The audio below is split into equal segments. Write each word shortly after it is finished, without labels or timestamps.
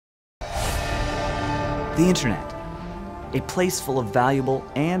The internet, a place full of valuable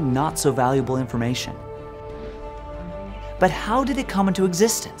and not so valuable information. But how did it come into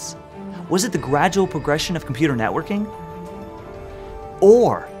existence? Was it the gradual progression of computer networking?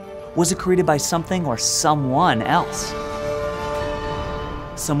 Or was it created by something or someone else?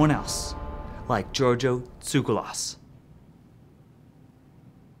 Someone else, like Giorgio Tsoukalos.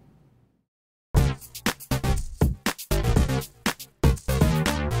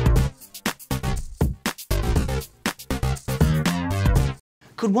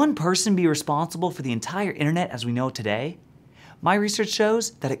 Could one person be responsible for the entire internet as we know it today? My research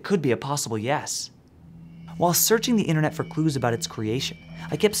shows that it could be a possible yes. While searching the internet for clues about its creation,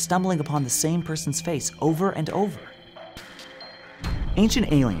 I kept stumbling upon the same person's face over and over.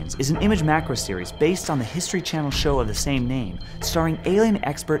 Ancient Aliens is an image macro series based on the History Channel show of the same name, starring alien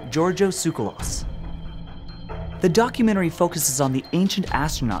expert Giorgio Tsoukalos. The documentary focuses on the Ancient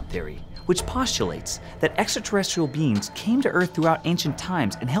Astronaut Theory, which postulates that extraterrestrial beings came to Earth throughout ancient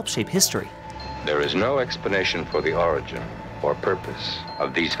times and helped shape history. There is no explanation for the origin or purpose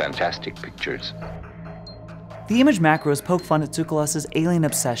of these fantastic pictures. The image macros poke fun at Tsoukalos' alien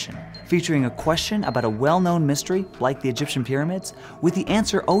obsession, featuring a question about a well-known mystery, like the Egyptian pyramids, with the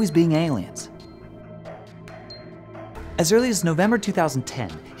answer always being aliens. As early as November 2010,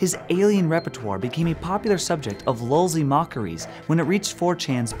 his alien repertoire became a popular subject of lulzy mockeries when it reached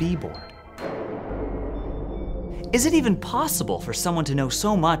 4chan's B-board. Is it even possible for someone to know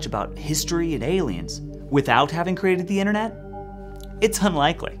so much about history and aliens without having created the internet? It's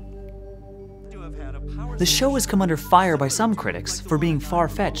unlikely. The show has come under fire by some critics for being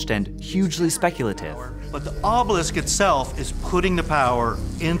far-fetched and hugely speculative. But the obelisk itself is putting the power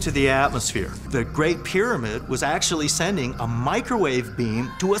into the atmosphere. The Great Pyramid was actually sending a microwave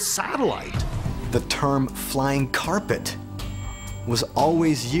beam to a satellite. The term flying carpet was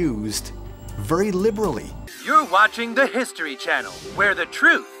always used very liberally. You're watching the History Channel, where the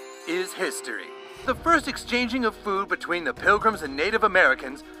truth is history. The first exchanging of food between the Pilgrims and Native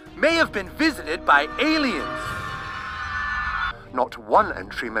Americans may have been visited by aliens. Not one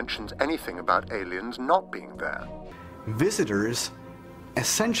entry mentions anything about aliens not being there. Visitors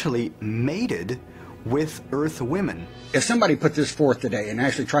essentially mated with Earth women. If somebody put this forth today and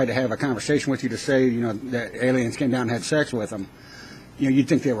actually tried to have a conversation with you to say, that aliens came down and had sex with them, you'd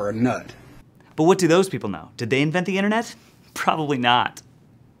think they were a nut. But what do those people know? Did they invent the internet? Probably not.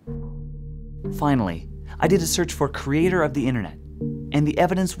 Finally, I did a search for creator of the internet, and the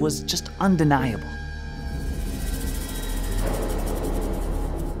evidence was just undeniable.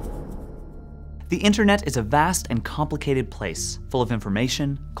 The internet is a vast and complicated place, full of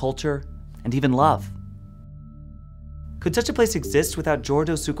information, culture, and even love. Could such a place exist without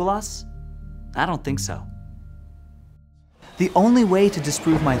Giorgio Tsoukalos? I don't think so. The only way to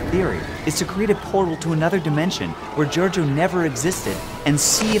disprove my theory is to create a portal to another dimension where Giorgio never existed and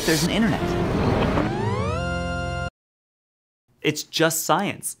see if there's an internet. It's just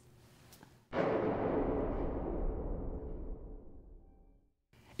science.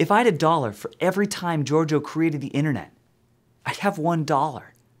 If I had $1 for every time Giorgio created the internet, I'd have $1.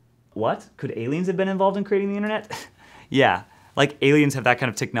 What? Could aliens have been involved in creating the internet? Yeah, like aliens have that kind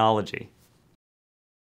of technology.